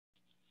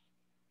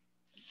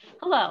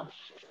Hello,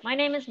 my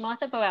name is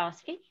Martha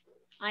Borowski.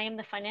 I am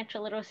the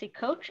Financial Literacy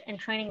Coach and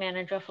Training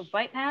Manager for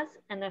Britepaths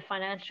and the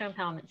Financial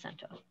Empowerment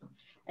Center.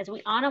 As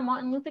we honor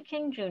Martin Luther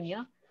King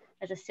Jr.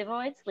 as a civil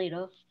rights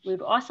leader, we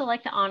would also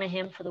like to honor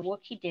him for the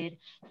work he did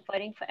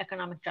fighting for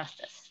economic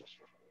justice.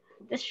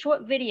 This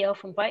short video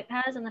from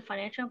Britepaths and the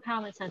Financial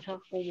Empowerment Center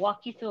will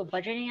walk you through a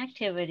budgeting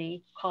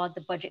activity called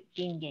the Budget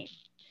Bean Game,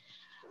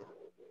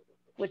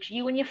 which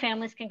you and your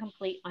families can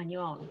complete on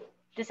your own.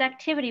 This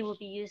activity will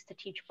be used to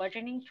teach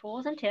budgeting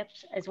tools and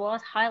tips, as well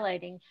as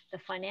highlighting the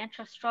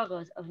financial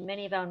struggles of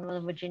many of our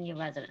Northern Virginia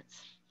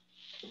residents.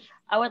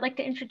 I would like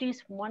to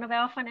introduce one of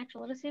our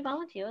financial literacy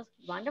volunteers,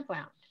 Rhonda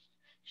Brown.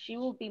 She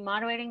will be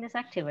moderating this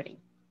activity.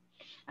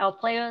 Our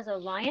players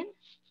are Ryan,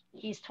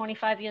 he's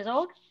 25 years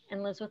old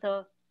and lives with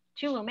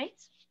two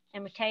roommates,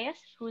 and Mateus,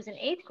 who is an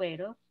 8th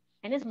grader,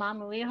 and his mom,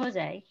 Maria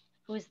Jose,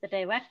 who is the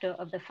director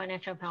of the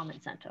Financial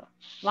Empowerment Center.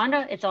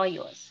 Rhonda, it's all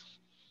yours.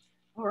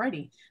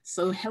 Alrighty,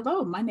 so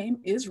hello, my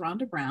name is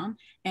Rhonda Brown,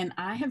 and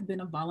I have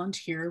been a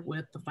volunteer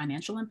with the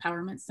Financial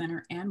Empowerment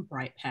Center and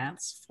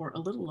Britepaths for a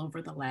little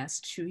over the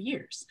last 2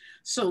 years.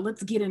 So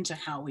let's get into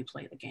how we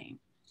play the game.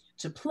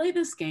 To play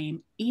this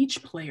game,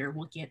 each player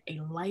will get a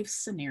life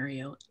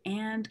scenario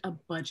and a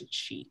budget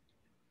sheet.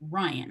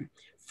 Ryan,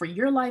 for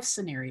your life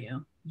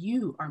scenario,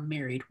 you are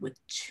married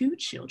with 2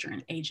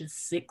 children, ages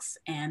 6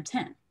 and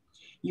 10.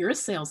 You're a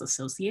sales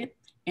associate,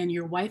 and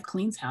your wife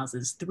cleans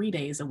houses 3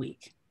 days a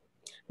week.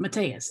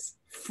 Mateus,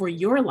 for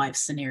your life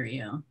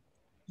scenario,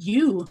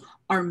 you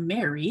are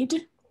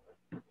married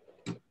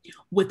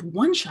with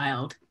 1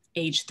 child,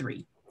 age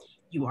 3.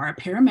 You are a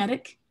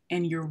paramedic,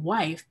 and your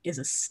wife is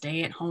a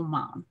stay-at-home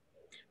mom.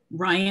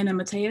 Ryan and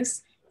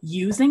Mateus,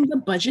 using the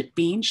budget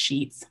bean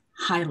sheets,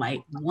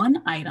 highlight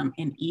 1 item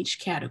in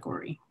each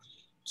category.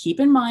 Keep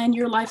in mind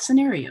your life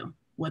scenario,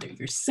 whether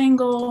you're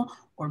single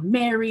or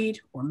married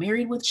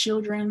with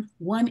children,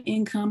 1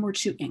 income or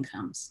 2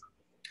 incomes.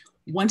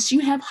 Once you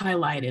have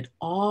highlighted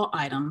all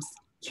items,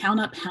 count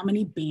up how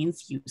many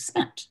beans you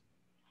spent.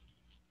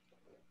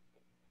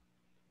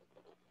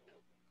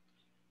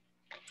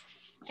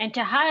 And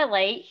to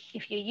highlight,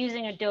 if you're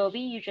using Adobe,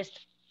 you just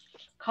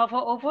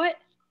cover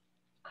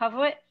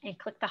it, and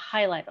click the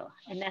highlighter,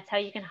 and that's how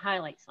you can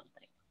highlight something.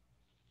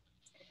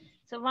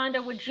 So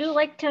Rhonda, would you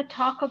like to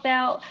talk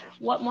about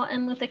what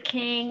Martin Luther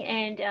King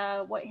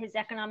and what his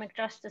economic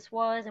justice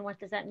was, and what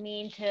does that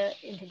mean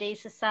in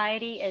today's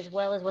society, as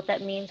well as what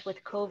that means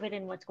with COVID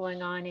and what's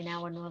going on in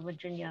our Northern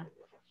Virginia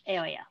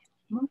area?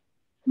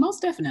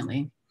 Most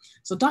definitely.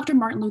 So Dr.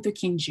 Martin Luther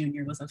King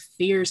Jr. was a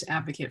fierce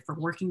advocate for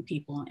working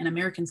people and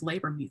Americans'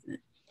 labor movement.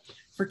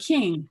 For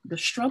King, the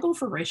struggle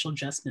for racial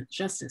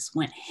justice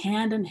went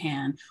hand in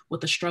hand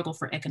with the struggle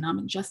for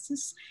economic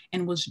justice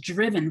and was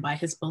driven by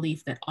his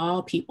belief that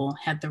all people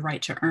had the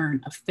right to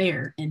earn a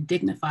fair and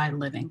dignified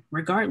living,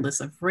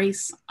 regardless of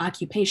race,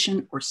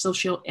 occupation, or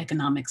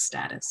socioeconomic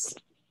status.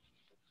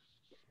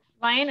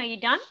 Ryan, are you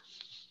done?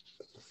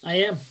 I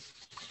am.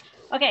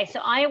 Okay,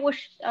 so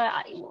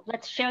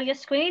let's share your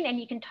screen and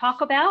you can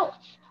talk about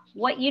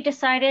what you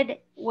decided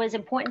was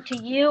important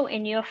to you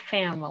and your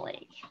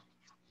family.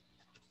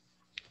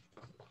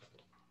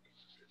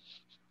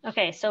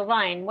 Okay, so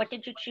Ryan, what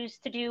did you choose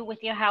to do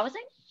with your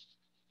housing?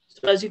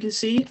 So as you can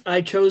see,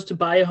 I chose to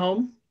buy a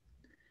home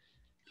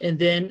and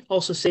then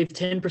also save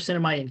 10%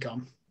 of my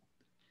income.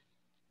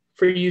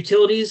 For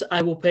utilities,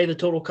 I will pay the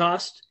total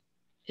cost.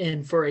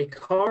 And for a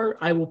car,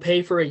 I will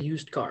pay for a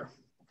used car.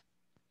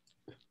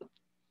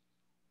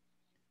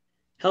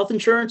 Health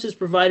insurance is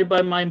provided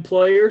by my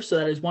employer, so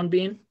that is 1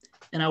 bean,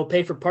 and I will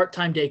pay for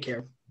part-time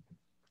daycare.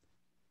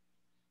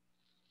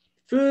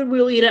 Food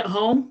we'll eat at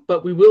home,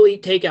 but we will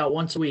eat takeout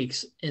once a week,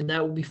 and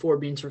that will be 4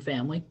 beans for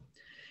family.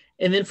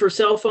 And then for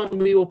cell phone,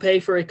 we will pay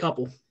for a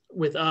couple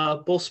with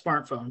both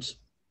smartphones,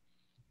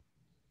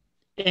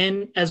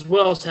 and as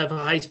well as have a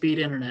high-speed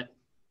internet.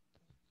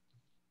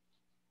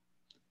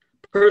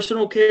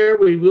 Personal care,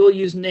 we will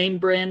use name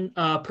brand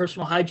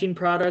personal hygiene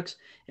products,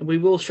 and we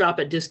will shop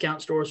at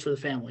discount stores for the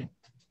family.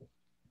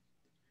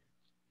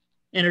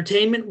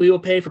 Entertainment, we will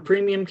pay for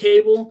premium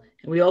cable,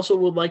 and we also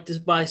would like to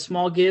buy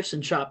small gifts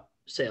and shop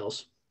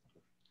sales.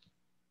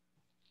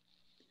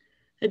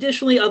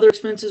 Additionally, other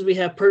expenses, we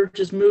have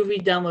purchase movie,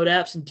 download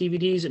apps and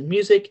DVDs and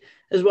music,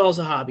 as well as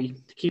a hobby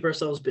to keep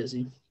ourselves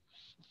busy.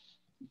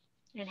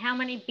 And how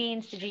many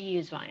beans did you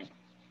use, Ryan?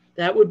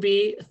 That would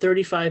be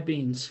 35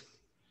 beans.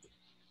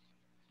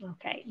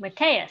 Okay,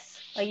 Mateus,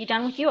 are you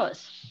done with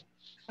yours?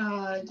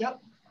 Yep.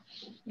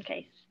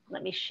 Okay,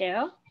 let me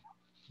share.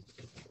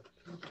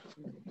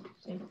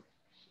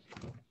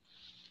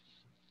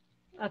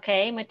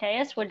 Okay,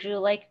 Mateus, would you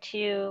like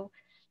to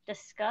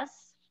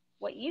discuss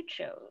what you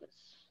chose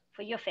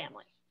for your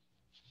family?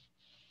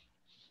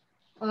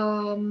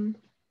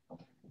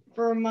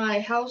 For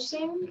my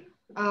housing,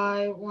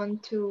 I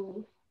want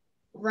to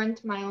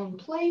rent my own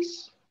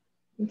place.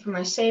 And for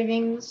my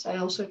savings, I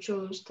also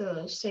chose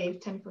to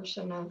save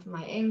 10% of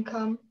my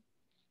income.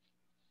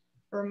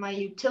 For my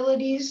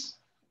utilities,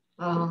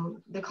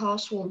 the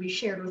cost will be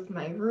shared with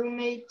my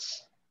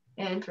roommates.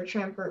 And for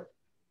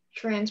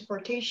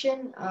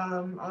transportation,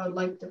 I would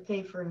like to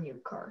pay for a new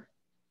car.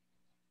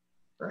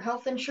 For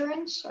health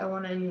insurance, I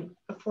want an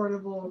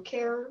affordable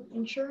care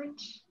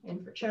insurance,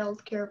 and for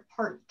childcare,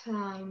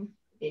 part-time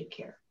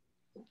daycare.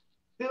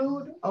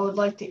 Food, I would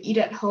like to eat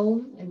at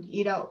home and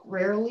eat out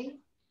rarely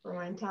for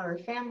my entire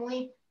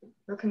family.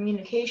 For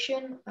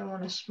communication, I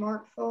want a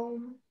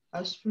smartphone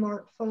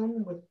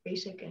with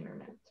basic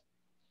internet.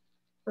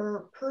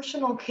 For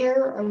personal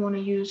care, I want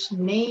to use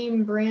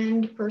name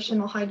brand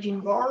personal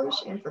hygiene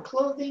bars, and for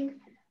clothing,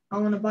 I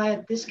want to buy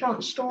at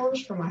discount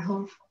stores for my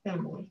whole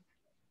family.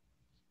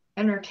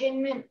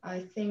 Entertainment,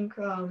 I think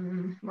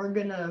we're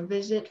gonna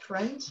visit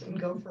friends and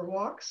go for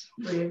walks,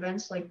 for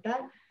events like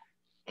that.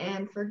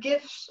 And for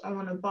gifts, I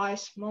want to buy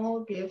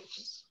small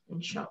gifts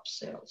and shop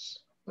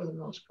sales for the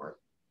most part.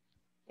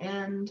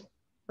 And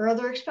for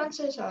other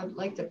expenses, I would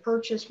like to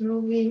purchase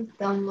movie,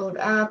 download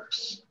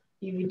apps,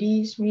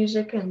 DVDs,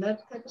 music, and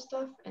that type of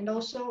stuff. And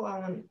also,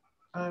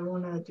 I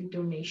want to do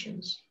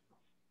donations.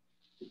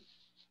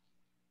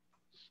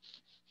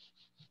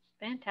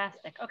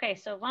 Fantastic. Okay,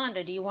 so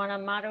Rhonda, do you want to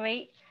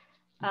moderate?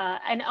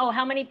 And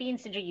how many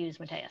beans did you use,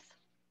 Mateus?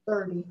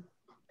 30.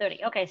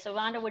 30. Okay, so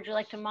Rhonda, would you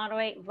like to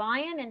moderate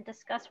Ryan and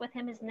discuss with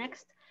him his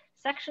next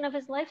section of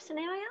his life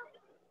scenario?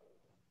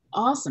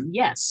 Awesome.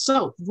 Yes.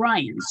 So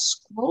Ryan,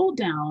 scroll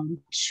down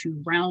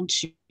to round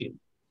 2.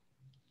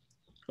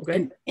 Okay.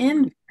 And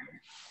in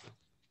there,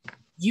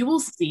 you will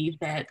see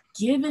that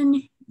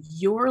given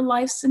your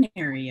life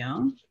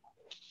scenario,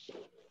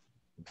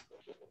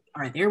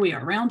 all right, there we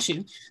are, round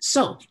 2.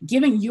 So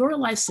given your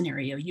life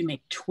scenario, you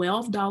make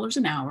 $12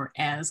 an hour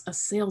as a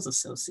sales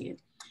associate.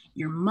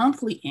 Your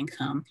monthly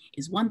income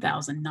is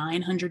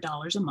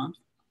 $1,900 a month,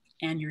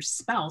 and your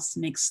spouse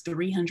makes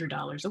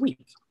 $300 a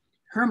week.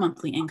 Her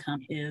monthly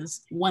income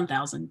is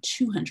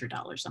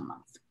 $1,200 a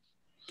month.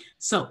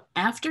 So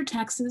after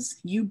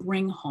taxes, you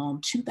bring home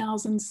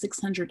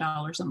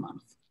 $2,600 a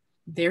month.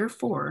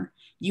 Therefore,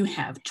 you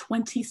have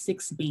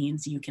 26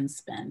 beans you can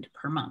spend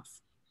per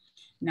month.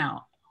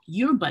 Now,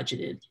 you're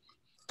budgeted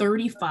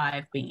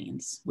 35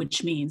 beans,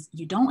 which means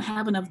you don't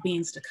have enough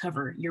beans to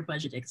cover your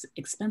budget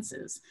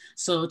expenses.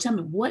 So tell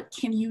me, what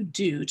can you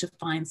do to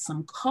find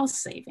some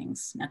cost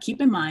savings? Now, keep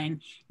in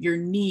mind your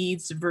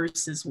needs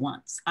versus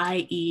wants,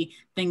 i.e.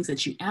 things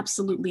that you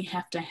absolutely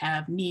have to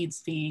have,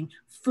 needs being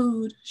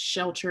food,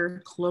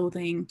 shelter,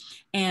 clothing,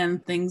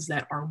 and things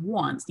that are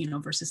wants,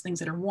 versus things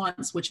that are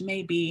wants, which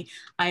may be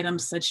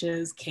items such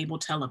as cable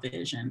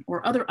television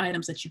or other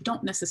items that you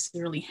don't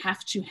necessarily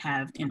have to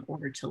have in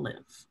order to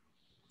live.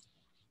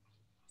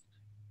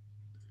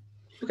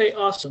 Okay,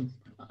 awesome.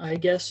 I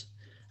guess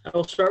I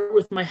will start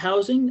with my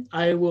housing.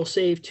 I will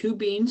save 2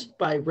 beans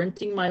by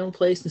renting my own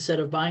place instead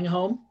of buying a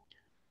home.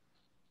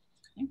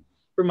 Okay.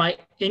 For my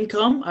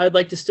income, I'd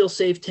like to still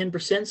save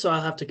 10%, so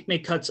I'll have to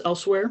make cuts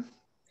elsewhere.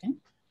 Okay.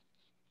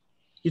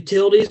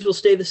 Utilities will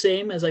stay the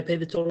same as I pay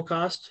the total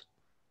cost.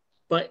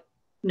 But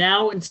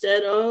now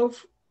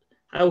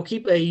I will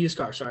keep a used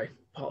car. Sorry,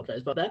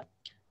 apologize about that.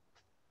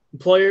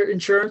 Employer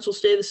insurance will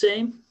stay the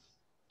same.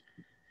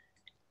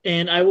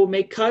 And I will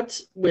make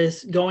cuts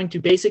with going to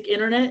basic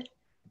internet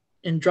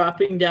and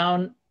dropping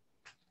down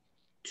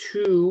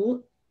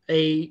to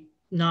a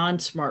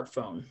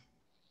non-smartphone.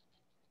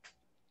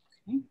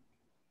 Okay.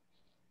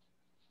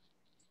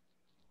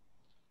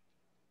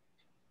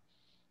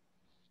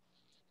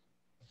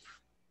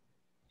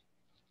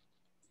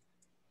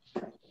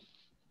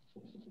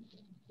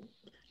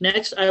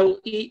 Next, I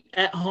will eat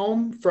at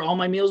home for all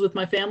my meals with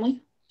my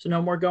family, so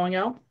no more going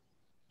out.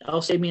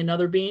 That'll save me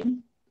another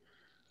bean.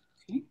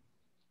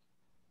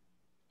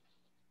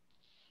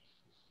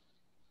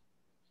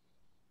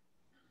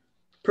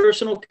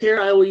 Personal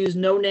care, I will use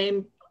no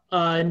name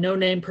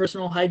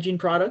personal hygiene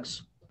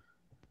products.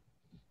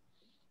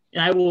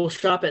 And I will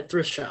shop at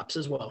thrift shops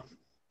as well.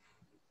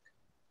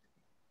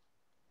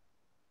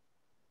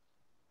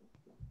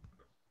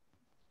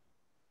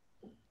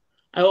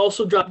 I will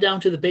also drop down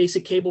to the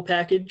basic cable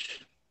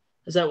package,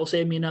 as that will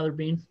save me another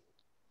bean.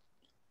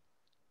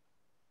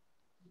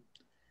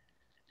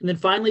 And then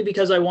finally,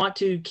 because I want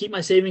to keep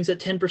my savings at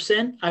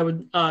 10%, I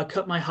would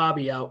cut my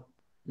hobby out.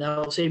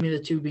 That'll save me the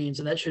 2 beans,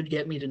 and that should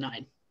get me to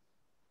 9.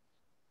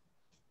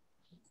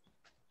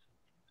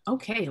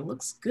 Okay, it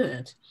looks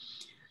good.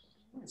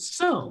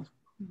 So,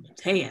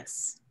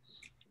 Mateus,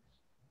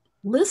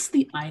 list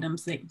the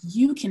items that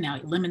you can now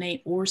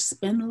eliminate or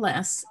spend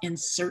less in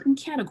certain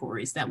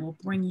categories that will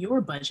bring your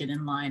budget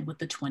in line with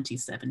the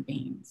 27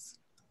 beans.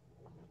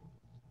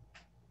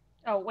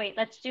 Oh, wait,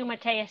 let's do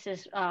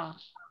Mateus's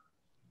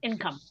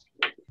income.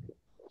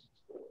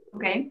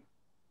 Okay.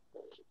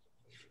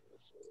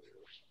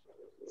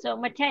 So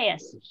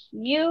Mateus,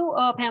 you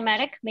are a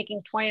paramedic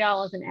making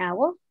 $20 an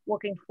hour,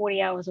 working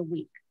 40 hours a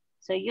week.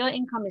 So your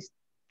income is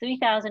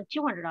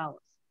 $3,200.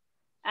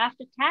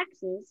 After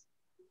taxes,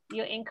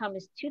 your income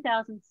is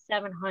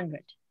 $2,700.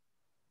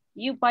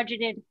 You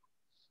budgeted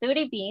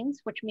 30 beans,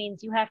 which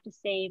means you have to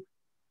save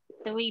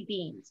 3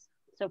 beans.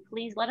 So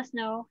please let us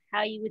know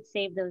how you would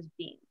save those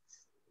beans.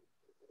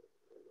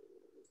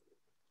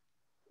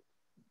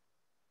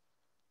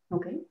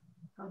 Okay.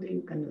 How do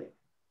you can do it?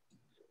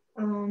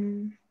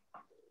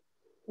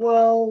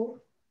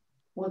 Well,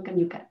 What can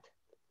you cut?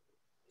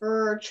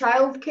 for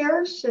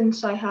childcare,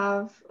 since I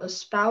have a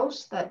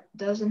spouse that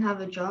doesn't have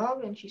a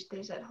job and she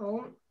stays at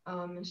home,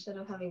 instead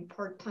of having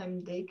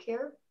part-time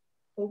daycare,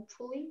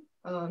 hopefully,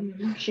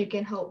 she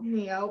can help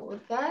me out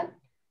with that.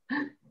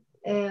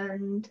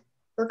 And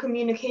for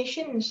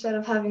communication, instead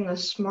of having a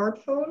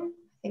smartphone,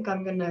 I think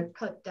I'm gonna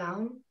cut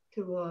down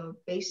to a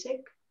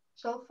basic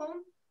cell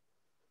phone.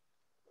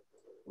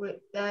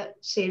 That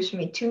saves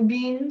me 2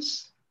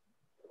 beans.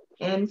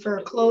 And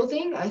for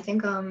clothing, I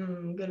think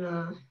I'm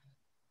gonna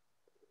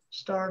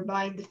start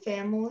buying the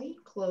family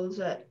clothes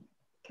at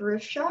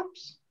thrift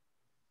shops.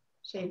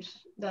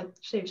 That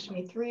saves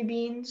me 3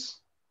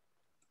 beans.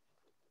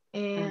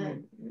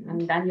 And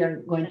then you're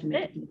going to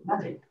make it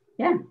budget.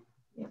 Yeah.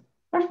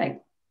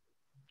 Perfect.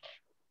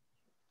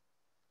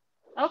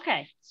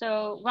 Okay,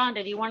 so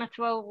Rhonda, do you want to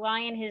throw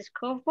Ryan his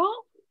curveball?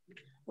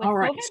 All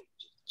right, COVID?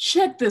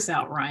 Check this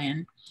out,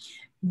 Ryan.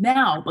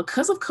 Now,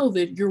 because of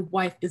COVID, your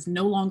wife is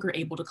no longer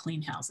able to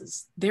clean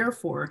houses.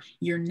 Therefore,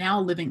 you're now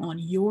living on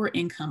your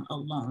income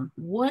alone.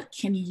 What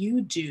can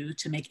you do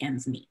to make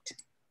ends meet?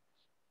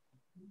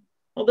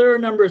 Well, there are a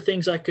number of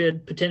things I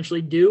could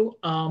potentially do.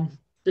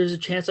 There's a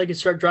chance I could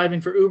start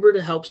driving for Uber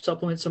to help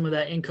supplement some of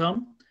that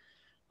income.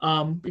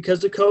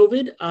 Because of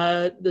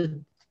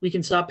COVID, we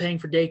can stop paying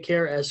for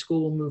daycare as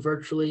school will move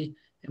virtually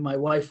and my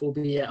wife will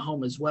be at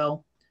home as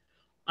well.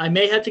 I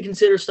may have to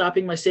consider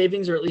stopping my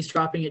savings or at least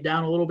dropping it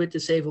down a little bit to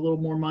save a little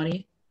more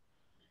money.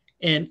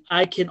 And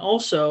I can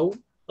also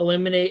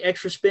eliminate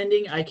extra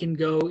spending. I can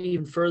go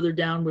even further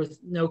down with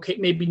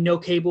maybe no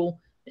cable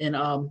and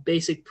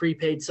basic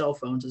prepaid cell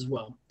phones as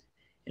well.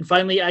 And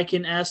finally, I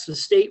can ask the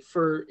state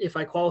for if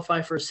I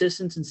qualify for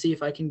assistance and see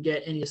if I can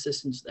get any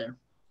assistance there.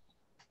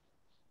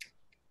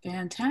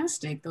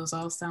 Fantastic. Those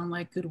all sound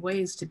like good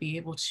ways to be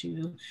able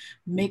to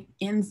make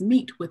ends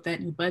meet with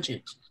that new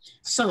budget.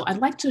 So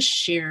I'd like to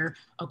share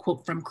a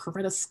quote from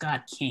Coretta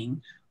Scott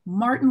King.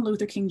 Martin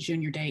Luther King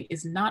Jr. Day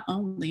is not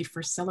only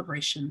for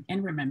celebration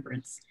and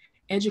remembrance,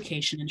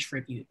 education and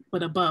tribute,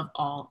 but above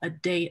all, a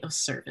day of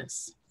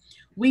service.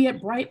 We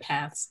at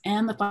Britepaths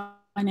and the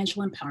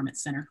Financial Empowerment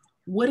Center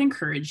would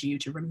encourage you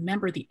to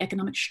remember the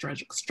economic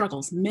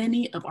struggles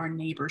many of our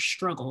neighbors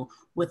struggle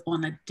with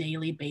on a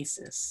daily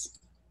basis.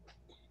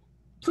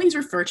 Please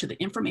refer to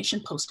the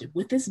information posted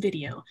with this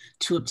video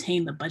to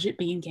obtain the budget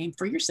being game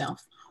for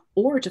yourself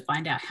or to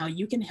find out how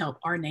you can help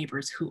our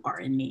neighbors who are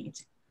in need.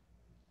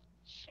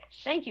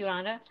 Thank you,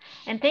 Rhonda.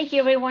 And thank you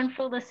everyone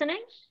for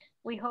listening.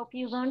 We hope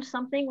you learned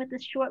something with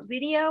this short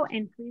video,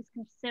 and please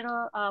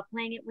consider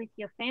playing it with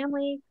your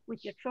family,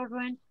 with your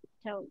children,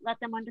 to let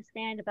them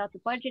understand about the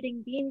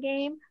budgeting being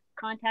game.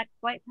 Contact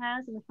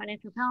Britepaths and the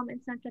Financial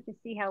Empowerment Center to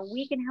see how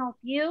we can help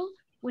you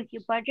with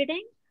your budgeting.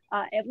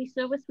 Every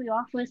service we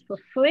offer is for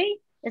free,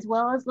 as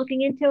well as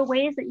looking into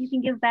ways that you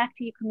can give back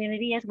to your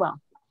community as well.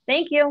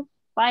 Thank you.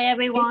 Bye,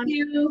 everyone. Thank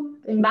you.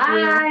 Thank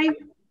Bye.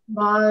 you.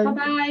 Bye.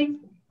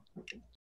 Bye-bye.